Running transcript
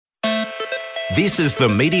This is the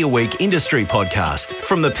Media Week Industry Podcast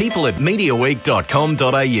from the people at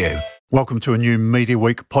MediaWeek.com.au. Welcome to a new Media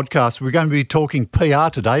Week podcast. We're going to be talking PR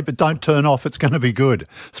today, but don't turn off. It's going to be good.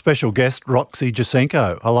 Special guest, Roxy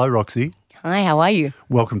Jacenko. Hello, Roxy. Hi, how are you?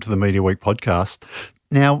 Welcome to the Media Week podcast.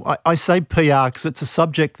 Now, I say PR because it's a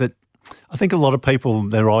subject that I think a lot of people,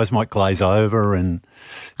 their eyes might glaze over and...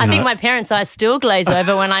 I think my parents' eyes still glaze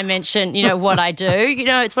over when I mention, what I do.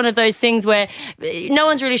 It's one of those things where no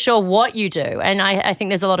one's really sure what you do. And I think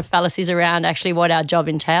there's a lot of fallacies around actually what our job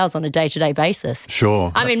entails on a day-to-day basis.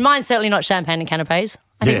 Sure. I mean, mine's certainly not champagne and canapes.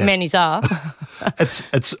 I think many's are.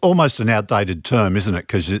 It's almost an outdated term, isn't it?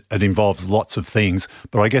 Because it involves lots of things.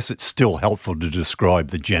 But I guess it's still helpful to describe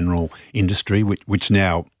the general industry, which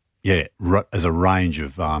now... as a range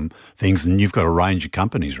of things, and you've got a range of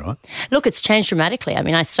companies, right? Look, it's changed dramatically. I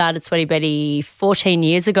mean, I started Sweaty Betty 14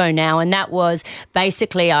 years ago now, and that was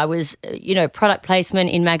basically I was, product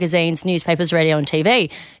placement in magazines, newspapers, radio and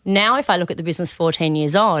TV. Now, if I look at the business 14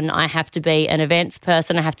 years on, I have to be an events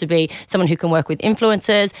person. I have to be someone who can work with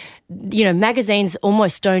influencers. Magazines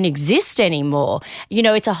almost don't exist anymore.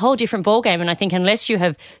 It's a whole different ballgame, and I think unless you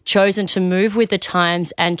have chosen to move with the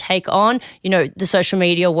times and take on, the social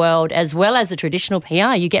media world as well as the traditional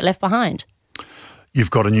PR, you get left behind. You've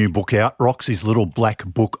got a new book out, Roxy's Little Black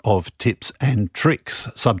Book of Tips and Tricks,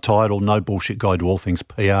 subtitled No Bullshit Guide to All Things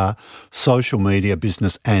PR, Social Media,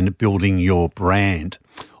 Business and Building Your Brand.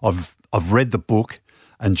 I've read the book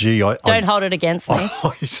and Don't hold it against me.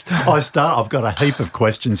 I've got a heap of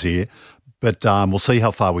questions here, but we'll see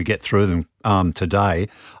how far we get through them today.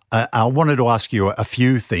 I wanted to ask you a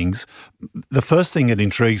few things. The first thing that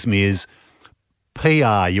intrigues me is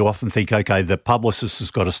PR. You often think, okay, the publicist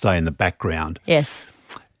has got to stay in the background. Yes.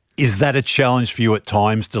 Is that a challenge for you at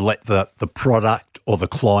times to let the product or the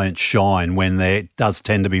client shine when there does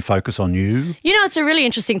tend to be focus on you? It's a really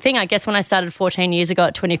interesting thing. I guess when I started 14 years ago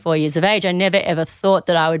at 24 years of age, I never ever thought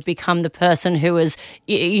that I would become the person who was,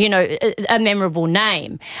 a memorable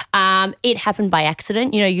name. It happened by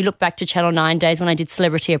accident. You look back to Channel 9 days when I did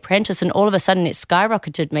Celebrity Apprentice, and all of a sudden it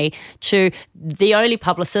skyrocketed me to the only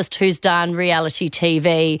publicist who's done reality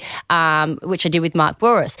TV, which I did with Mark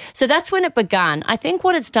Bouris. So that's when it began. I think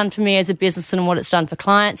what it's done for me as a business and what it's done for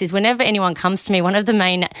clients is whenever anyone comes to me, one of the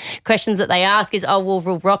main questions that they ask is, will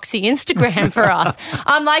Roxy Instagram for us?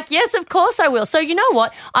 I'm like, yes, of course I will. So you know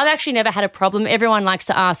what? I've actually never had a problem. Everyone likes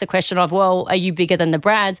to ask the question of, are you bigger than the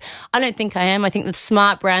brands? I don't think I am. I think the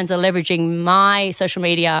smart brands are leveraging my social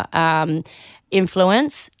media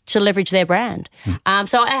influence to leverage their brand.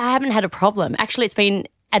 So I haven't had a problem. Actually, it's been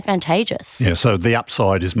advantageous. Yeah, so the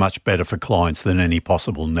upside is much better for clients than any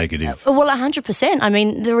possible negative. Well, 100%. I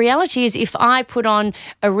mean, the reality is if I put on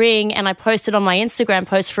a ring and I post it on my Instagram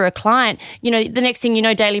post for a client, the next thing you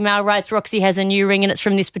know, Daily Mail writes, Roxy has a new ring and it's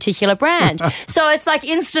from this particular brand. So it's like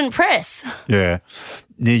instant press. Yeah.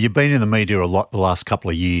 Now, you've been in the media a lot the last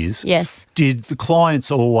couple of years. Yes. Did the clients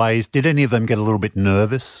did any of them get a little bit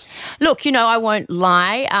nervous? Look, I won't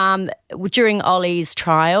lie. During Ollie's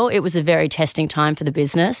trial, it was a very testing time for the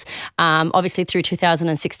business. Obviously, through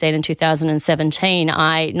 2016 and 2017,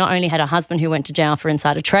 I not only had a husband who went to jail for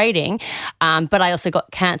insider trading, but I also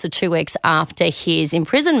got cancer 2 weeks after his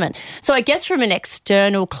imprisonment. So I guess from an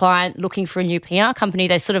external client looking for a new PR company,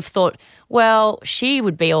 they sort of thought, well, she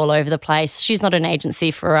would be all over the place. She's not an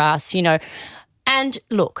agency for us, And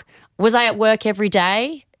look, was I at work every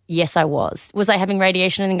day? Yes, I was. Was I having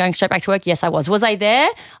radiation and then going straight back to work? Yes, I was. Was I there?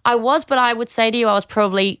 I was, but I would say to you I was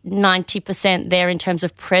probably 90% there in terms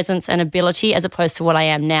of presence and ability as opposed to what I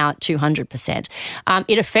am now at 200%.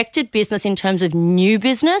 It affected business in terms of new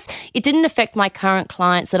business. It didn't affect my current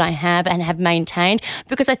clients that I have and have maintained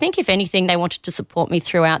because I think if anything they wanted to support me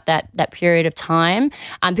throughout that period of time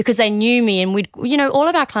because they knew me and all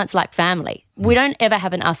of our clients are like family. We don't ever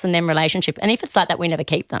have an us and them relationship. And if it's like that, we never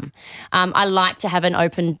keep them. I like to have an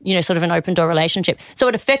open, sort of an open door relationship. So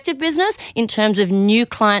it affected business in terms of new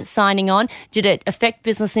clients signing on. Did it affect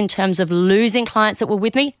business in terms of losing clients that were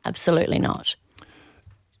with me? Absolutely not.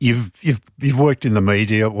 You've worked in the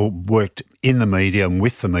media or worked in the media and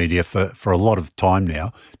with the media for a lot of time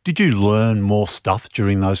now. Did you learn more stuff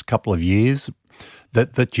during those couple of years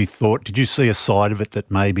that you thought, did you see a side of it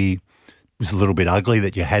that maybe was a little bit ugly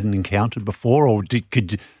that you hadn't encountered before, or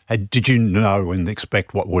did you know and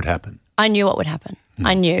expect what would happen? I knew what would happen.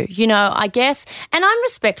 I knew, I guess, and I'm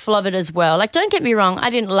respectful of it as well. Like, don't get me wrong, I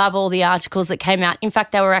didn't love all the articles that came out. In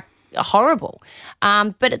fact, they were horrible.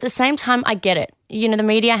 But at the same time, I get it. the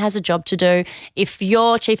media has a job to do. If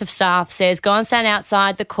your chief of staff says, go and stand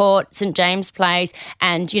outside the court, St. James Place,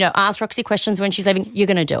 and, ask Roxy questions when she's leaving, you're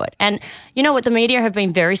going to do it. And you know what? The media have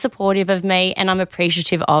been very supportive of me, and I'm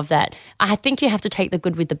appreciative of that. I think you have to take the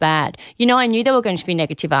good with the bad. I knew there were going to be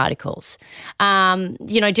negative articles.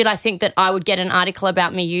 Did I think that I would get an article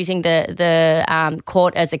about me using the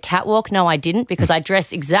court as a catwalk? No, I didn't, because I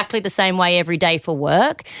dress exactly the same way every day for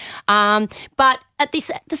work. But at the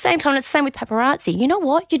same time, it's the same with paparazzi. You know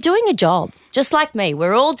what? You're doing a job, just like me.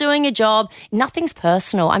 We're all doing a job. Nothing's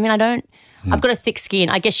personal. I mean, I've got a thick skin.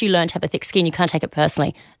 I guess you learn to have a thick skin. You can't take it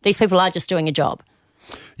personally. These people are just doing a job.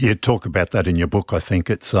 You talk about that in your book. I think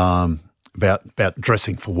it's about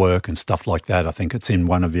dressing for work and stuff like that. I think it's in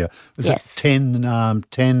one of your, yes. it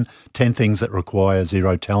 10 things that require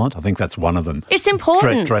zero talent? I think that's one of them. It's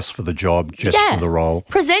important. Dress for the job, just for the role.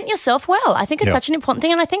 Present yourself well. I think it's such an important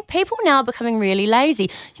thing, and I think people now are becoming really lazy.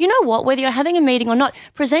 You know what? Whether you're having a meeting or not,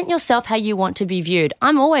 present yourself how you want to be viewed.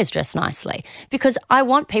 I'm always dressed nicely because I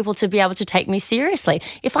want people to be able to take me seriously.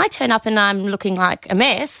 If I turn up and I'm looking like a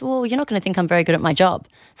mess, well, you're not going to think I'm very good at my job.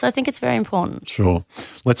 So I think it's very important. Sure.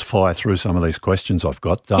 Let's fire through some of these questions I've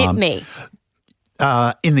got. Hit me.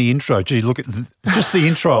 In the intro, look at just the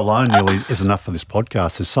intro alone nearly is enough for this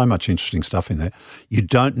podcast. There's so much interesting stuff in there. You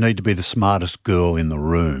don't need to be the smartest girl in the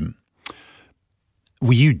room.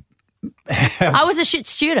 Were you? I was a shit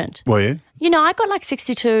student. Were you? I got like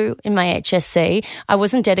 62 in my HSC. I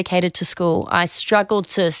wasn't dedicated to school. I struggled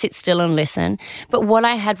to sit still and listen. But what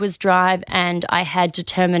I had was drive, and I had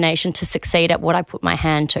determination to succeed at what I put my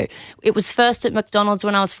hand to. It was first at McDonald's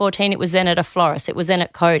when I was 14. It was then at a florist. It was then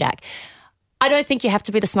at Kodak. I don't think you have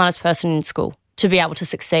to be the smartest person in school to be able to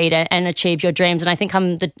succeed and achieve your dreams. And I think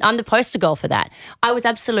I'm the poster girl for that. I was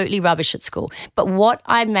absolutely rubbish at school. But what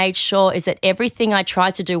I made sure is that everything I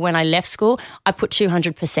tried to do when I left school, I put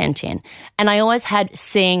 200% in. And I always had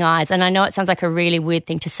seeing eyes. And I know it sounds like a really weird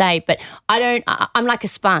thing to say, but I'm like a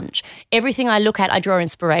sponge. Everything I look at, I draw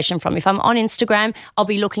inspiration from. If I'm on Instagram, I'll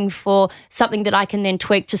be looking for something that I can then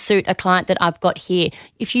tweak to suit a client that I've got here.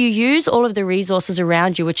 If you use all of the resources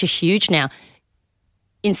around you, which are huge now,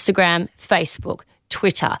 Instagram, Facebook,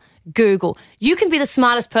 Twitter, Google. You can be the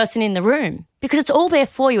smartest person in the room because it's all there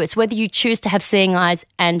for you. It's whether you choose to have seeing eyes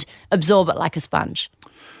and absorb it like a sponge.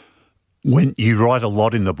 When you write a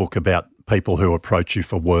lot in the book about people who approach you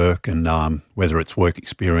for work and whether it's work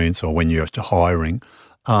experience or when you're hiring,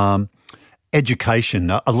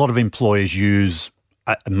 education, a lot of employers use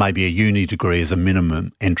maybe a uni degree as a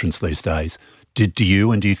minimum entrance these days. Do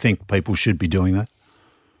you, and do you think people should be doing that?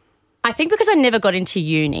 I think because I never got into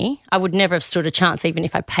uni, I would never have stood a chance even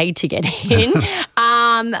if I paid to get in.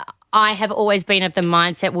 I have always been of the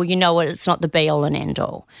mindset, well, you know what, it's not the be-all and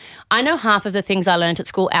end-all. I know half of the things I learned at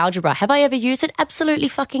school, algebra. Have I ever used it? Absolutely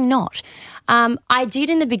fucking not. I did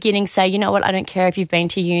in the beginning say, you know what, I don't care if you've been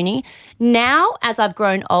to uni. Now, as I've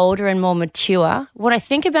grown older and more mature, what I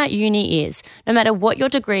think about uni is, no matter what your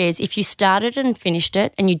degree is, if you started and finished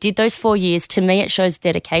it and you did those 4 years, to me it shows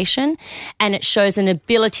dedication and it shows an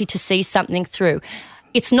ability to see something through.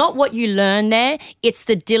 It's not what you learn there, it's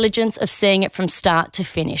the diligence of seeing it from start to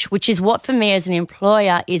finish, which is what for me as an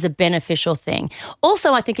employer is a beneficial thing.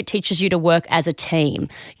 Also, I think it teaches you to work as a team.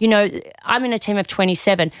 I'm in a team of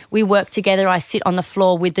 27. We work together. I sit on the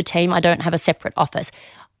floor with the team. I don't have a separate office.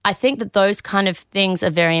 I think that those kind of things are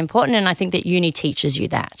very important, and I think that uni teaches you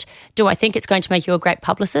that. Do I think it's going to make you a great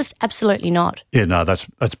publicist? Absolutely not. Yeah, no,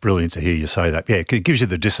 that's brilliant to hear you say that. Yeah, it gives you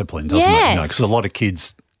the discipline, doesn't yes. it? Because a lot of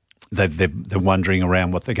kids, they're wondering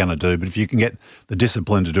around what they're going to do. But if you can get the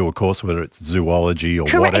discipline to do a course, whether it's zoology or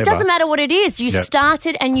Correct. whatever. It doesn't matter what it is. You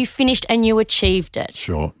started and you finished and you achieved it.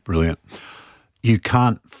 Sure. Brilliant. You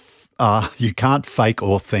can't fake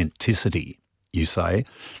authenticity, you say.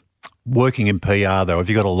 Working in PR, though, have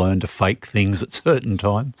you got to learn to fake things at certain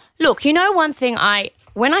times? Look, one thing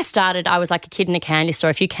when I started, I was like a kid in a candy store.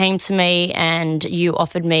 If you came to me and you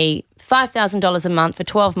offered me $5,000 a month for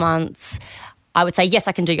 12 months, I would say, yes,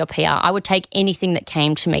 I can do your PR. I would take anything that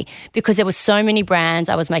came to me because there were so many brands.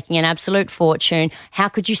 I was making an absolute fortune. How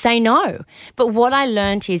could you say no? But what I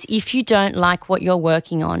learned is if you don't like what you're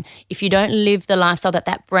working on, if you don't live the lifestyle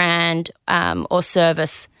that brand or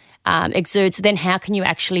service exudes, then how can you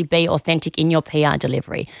actually be authentic in your PR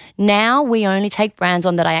delivery? Now we only take brands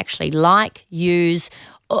on that I actually like, use,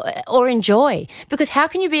 or enjoy. Because how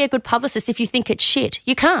can you be a good publicist if you think it's shit?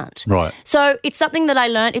 You can't. Right. So it's something that I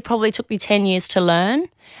learned. It probably took me 10 years to learn.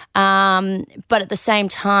 But at the same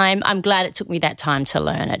time, I'm glad it took me that time to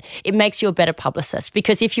learn it. It makes you a better publicist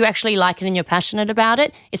because if you actually like it and you're passionate about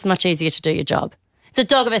it, it's much easier to do your job. It's a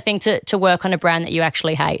dog of a thing to work on a brand that you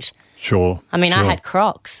actually hate. Sure. I mean, I had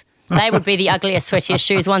Crocs. They would be the ugliest, sweatiest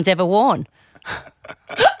shoes one's ever worn.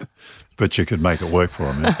 But you could make it work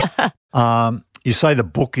for them. Yeah? You say the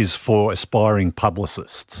book is for aspiring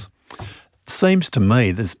publicists. It seems to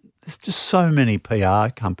me there's just so many PR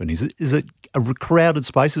companies. Is it a crowded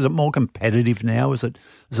space? Is it more competitive now? Is it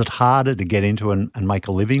harder to get into and make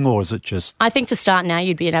a living, or is it just... I think to start now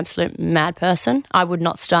you'd be an absolute mad person. I would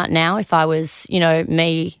not start now if I was,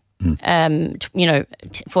 me...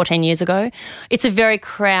 14 years ago. It's a very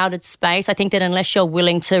crowded space. I think that unless you're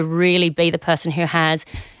willing to really be the person who has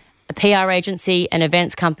a PR agency, an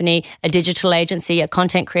events company, a digital agency, a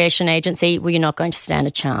content creation agency, well, you're not going to stand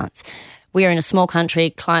a chance. We are in a small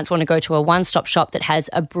country. Clients want to go to a one-stop shop that has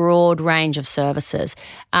a broad range of services.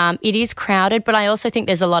 It is crowded, but I also think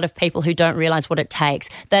there's a lot of people who don't realise what it takes.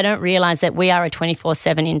 They don't realise that we are a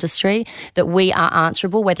 24/7 industry, that we are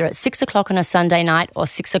answerable, whether it's 6 o'clock on a Sunday night or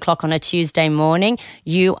 6 o'clock on a Tuesday morning.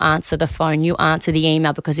 You answer the phone, you answer the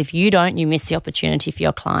email, because if you don't, you miss the opportunity for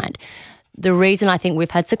your client. The reason I think we've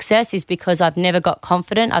had success is because I've never got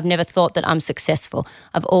confident. I've never thought that I'm successful.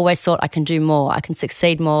 I've always thought I can do more, I can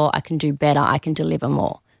succeed more, I can do better, I can deliver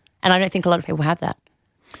more. And I don't think a lot of people have that.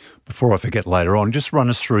 Before I forget later on, just run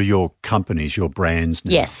us through your companies, your brands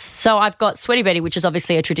now. Yes. So I've got Sweaty Betty, which is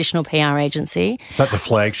obviously a traditional PR agency. Is that the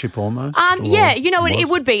flagship almost? Yeah, it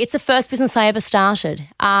would be. It's the first business I ever started.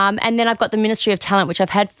 And then I've got the Ministry of Talent, which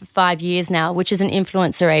I've had for 5 years now, which is an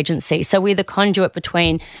influencer agency. So we're the conduit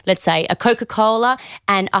between, let's say, a Coca-Cola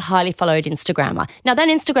and a highly followed Instagrammer. Now, that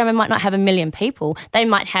Instagrammer might not have 1 million people. They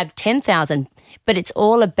might have 10,000, but it's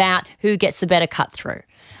all about who gets the better cut through.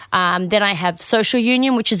 Then I have Social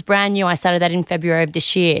Union, which is brand new. I started that in February of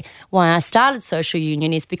this year. Why I started Social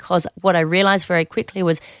Union is because what I realised very quickly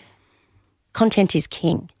was content is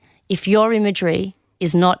king. If your imagery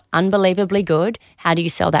is not unbelievably good, how do you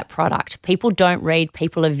sell that product? People don't read,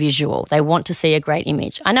 people are visual. They want to see a great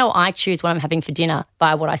image. I know I choose what I'm having for dinner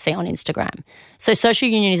by what I see on Instagram. So Social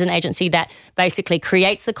Union is an agency that basically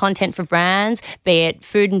creates the content for brands, be it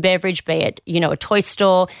food and beverage, be it, a toy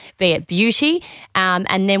store, be it beauty.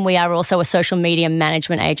 And then we are also a social media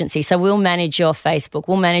management agency. So we'll manage your Facebook,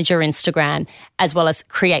 we'll manage your Instagram, as well as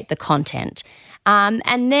create the content.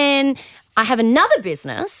 And then I have another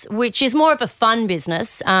business, which is more of a fun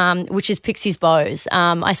business, which is Pixie's Bows.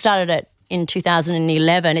 I started it in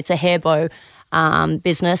 2011. It's a hair bow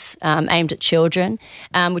business aimed at children,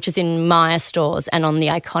 which is in Myer stores and on the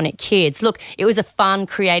Iconic Kids. Look, it was a fun,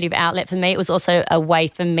 creative outlet for me. It was also a way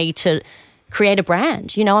for me to create a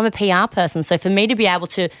brand. I'm a PR person, so for me to be able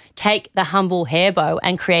to take the humble hair bow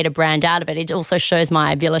and create a brand out of it, it also shows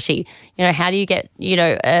my ability. How do you get,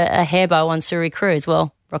 a hair bow on Suri Cruise?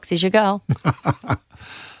 Well, Roxy's your girl.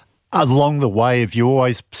 Along the way, have you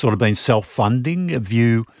always sort of been self-funding? Have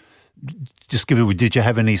you did you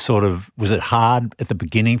have any sort of, was it hard at the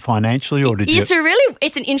beginning financially, or did you?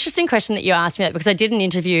 It's an interesting question that you asked me that, because I did an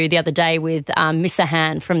interview the other day with Miss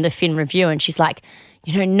Ahan from the Fin Review, and she's like,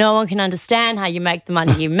 no one can understand how you make the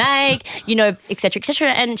money you make, et cetera, et cetera.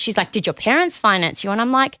 And she's like, did your parents finance you? And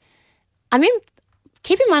I'm like,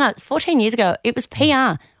 keep in mind, 14 years ago, it was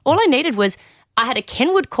PR. All I needed was, I had a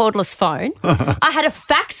Kenwood cordless phone. I had a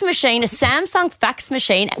fax machine, a Samsung fax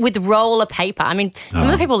machine with roller paper. Some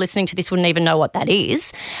of the people listening to this wouldn't even know what that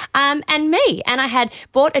is. And me. And I had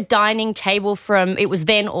bought a dining table from, it was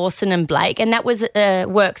then Orson and Blake, and that was a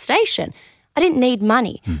workstation. I didn't need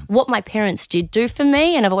money. What my parents did do for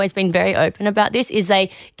me, and I've always been very open about this, is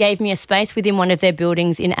they gave me a space within one of their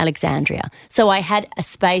buildings in Alexandria. So I had a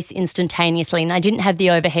space instantaneously, and I didn't have the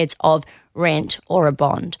overheads of rent or a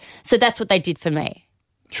bond. So that's what they did for me.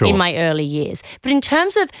 Sure. In my early years. But in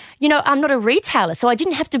terms of, I'm not a retailer, so I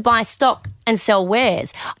didn't have to buy stock and sell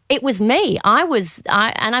wares. It was me. I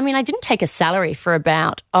didn't take a salary for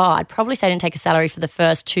I'd probably say I didn't take a salary for the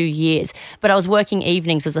first 2 years, but I was working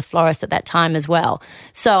evenings as a florist at that time as well.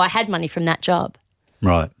 So I had money from that job.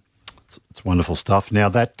 Right. It's wonderful stuff. Now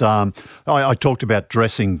that I talked about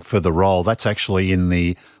dressing for the role, that's actually in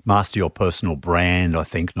the Master Your Personal Brand, I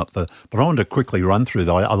think, but I wanted to quickly run through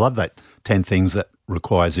that. I love that 10 things that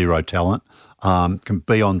require zero talent. Can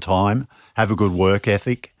be on time, have a good work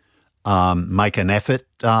ethic, make an effort.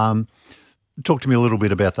 Talk to me a little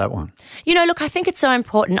bit about that one. Look, I think it's so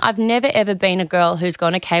important. I've never ever been a girl who's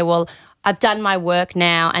gone, okay, well, I've done my work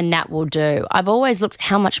now and that will do. I've always looked,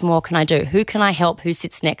 how much more can I do? Who can I help? Who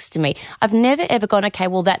sits next to me? I've never ever gone, okay,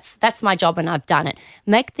 well, that's my job and I've done it.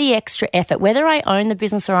 Make the extra effort. Whether I own the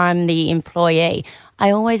business or I'm the employee,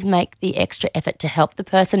 I always make the extra effort to help the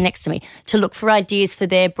person next to me, to look for ideas for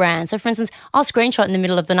their brand. So, for instance, I'll screenshot in the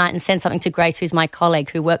middle of the night and send something to Grace, who's my colleague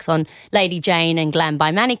who works on Lady Jane and Glam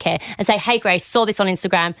by Manicare, and say, hey, Grace, saw this on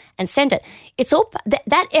Instagram, and send it. It's all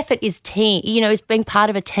that effort is team, is being part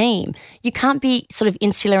of a team. You can't be sort of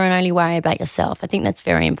insular and only worry about yourself. I think that's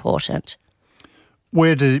very important.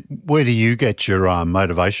 Where do you get your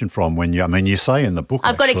motivation from when you say in the book?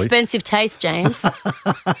 I've got expensive taste, James.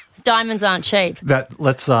 Diamonds aren't cheap.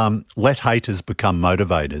 Let's let haters become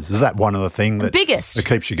motivators. Is that one of the things that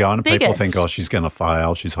keeps you going? And people think, oh, she's going to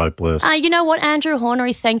fail, she's hopeless. You know what, Andrew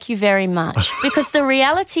Hornery, thank you very much. Because the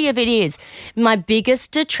reality of it is, my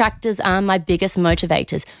biggest detractors are my biggest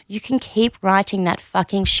motivators. You can keep writing that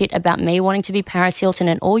fucking shit about me wanting to be Paris Hilton,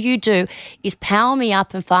 and all you do is power me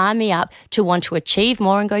up and fire me up to want to achieve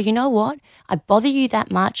more and go, you know what? I bother you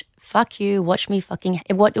that much. Fuck you. Watch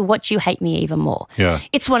you hate me even more. Yeah.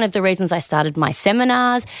 It's one of the reasons I started my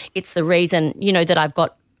seminars. It's the reason, that I've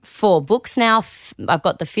got 4 books now. I've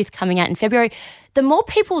got the 5th coming out in February. The more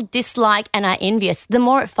people dislike and are envious, the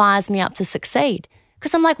more it fires me up to succeed.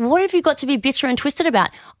 Because I'm like, what have you got to be bitter and twisted about?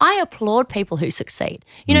 I applaud people who succeed.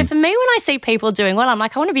 For me, when I see people doing well, I'm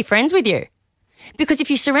like, I want to be friends with you. Because if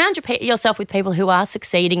you surround yourself with people who are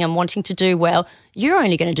succeeding and wanting to do well, you're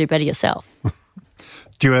only going to do better yourself.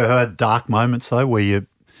 Do you ever have dark moments, though, where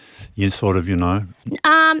you sort of,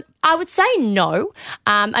 I would say no.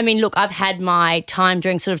 Look, I've had my time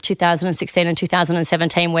during sort of 2016 and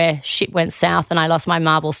 2017 where shit went south and I lost my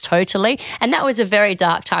marbles totally. And that was a very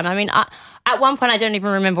dark time. At one point, I don't even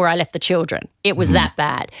remember where I left the children. It was that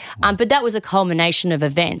bad. But that was a culmination of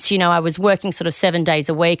events. I was working sort of 7 days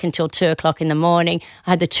a week until 2 o'clock in the morning.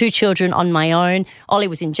 I had the 2 children on my own. Ollie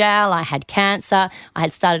was in jail. I had cancer. I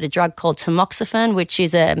had started a drug called tamoxifen, which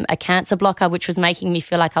is a cancer blocker, which was making me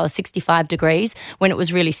feel like I was 65 degrees when it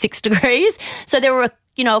was really 6 degrees. So there were,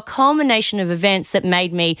 a culmination of events that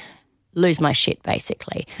made me lose my shit,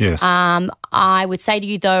 basically. Yes. I would say to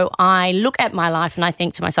you, though, I look at my life and I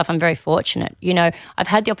think to myself, I'm very fortunate. I've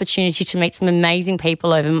had the opportunity to meet some amazing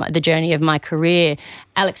people over the journey of my career,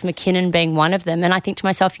 Alex McKinnon being one of them. And I think to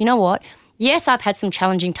myself, you know what? Yes, I've had some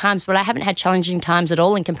challenging times, but I haven't had challenging times at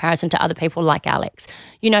all in comparison to other people like Alex.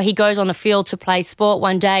 He goes on the field to play sport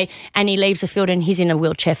one day and he leaves the field and he's in a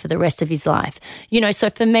wheelchair for the rest of his life. So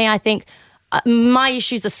for me, I think my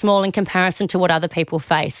issues are small in comparison to what other people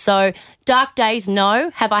face. So dark days,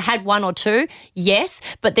 no. Have I had 1 or 2? Yes.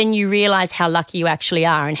 But then you realise how lucky you actually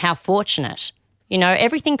are and how fortunate.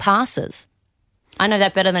 Everything passes. I know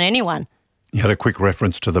that better than anyone. You had a quick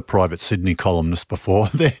reference to the Private Sydney columnist before.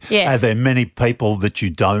 Yes. Are there many people that you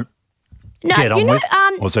don't get on with?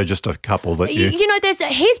 Or is there just a couple that you...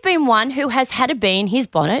 he's been one who has had a bee in his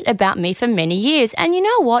bonnet about me for many years. And you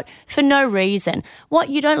know what? For no reason. What,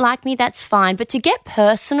 you don't like me, that's fine. But to get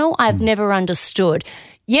personal, I've never understood.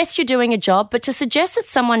 Yes, you're doing a job, but to suggest that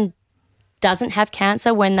someone doesn't have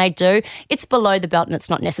cancer when they do, it's below the belt and it's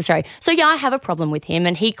not necessary. So, yeah, I have a problem with him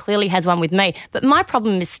and he clearly has one with me. But my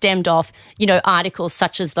problem is stemmed off, articles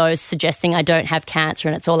such as those suggesting I don't have cancer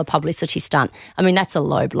and it's all a publicity stunt. That's a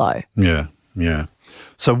low blow. Yeah, yeah.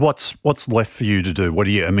 So what's left for you to do? What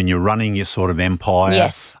do you? You're running your sort of empire.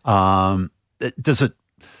 Yes. Does it?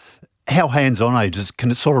 How hands-on are you?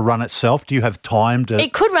 Can it sort of run itself? Do you have time to?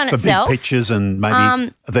 It could run itself. Big pictures and maybe are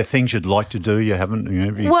there things you'd like to do you haven't?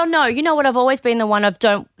 Well, no. You know what? I've always been the one of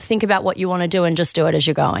don't think about what you want to do and just do it as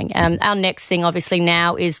you're going. Our next thing, obviously,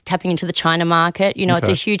 now is tapping into the China market. It's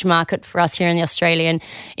a huge market for us here in the Australian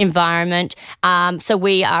environment. So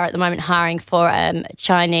we are at the moment hiring for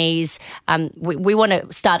Chinese. We want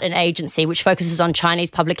to start an agency which focuses on Chinese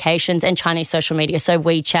publications and Chinese social media. So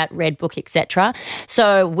WeChat, Redbook, etc.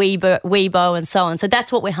 So Weibo and so on. So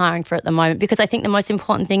that's what we're hiring for at the moment because I think the most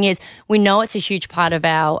important thing is we know it's a huge part of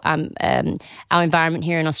our environment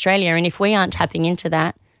here in Australia, and if we aren't tapping into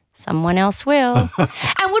that, someone else will.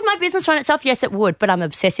 And would my business run itself? Yes, it would, but I'm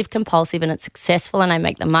obsessive compulsive and it's successful and I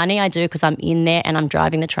make the money I do because I'm in there and I'm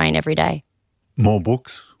driving the train every day. More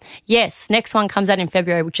books? Yes. Next one comes out in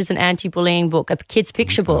February, which is an anti-bullying book, a kid's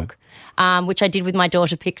picture book. Which I did with my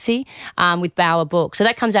daughter Pixie with Bauer Book. So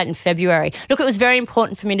that comes out in February. Look, it was very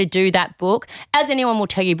important for me to do that book. As anyone will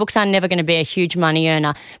tell you, books are never going to be a huge money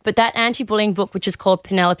earner. But that anti-bullying book, which is called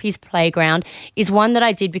Penelope's Playground, is one that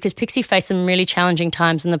I did because Pixie faced some really challenging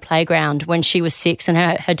times in the playground when she was 6 and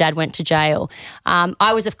her dad went to jail.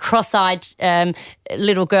 I was a cross-eyed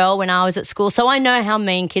little girl when I was at school, so I know how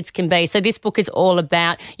mean kids can be. So this book is all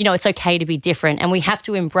about, it's okay to be different and we have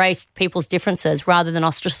to embrace people's differences rather than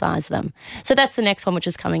ostracize them. So that's the next one which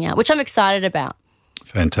is coming out, which I'm excited about.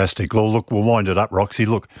 Fantastic. Well, look, we'll wind it up, Roxy.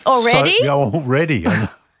 Look. Already? Already.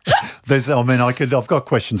 I've got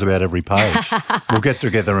questions about every page. We'll get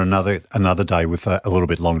together another day with a little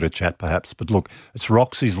bit longer chat, perhaps. But look, it's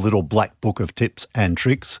Roxy's little black book of tips and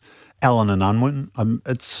tricks. Allen and Unwin. How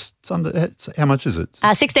much is it?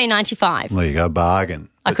 $16.95. There you go, bargain.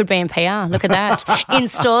 I could be in PR. Look at that. In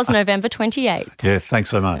stores November 28th. Yeah, thanks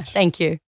so much. Thank you.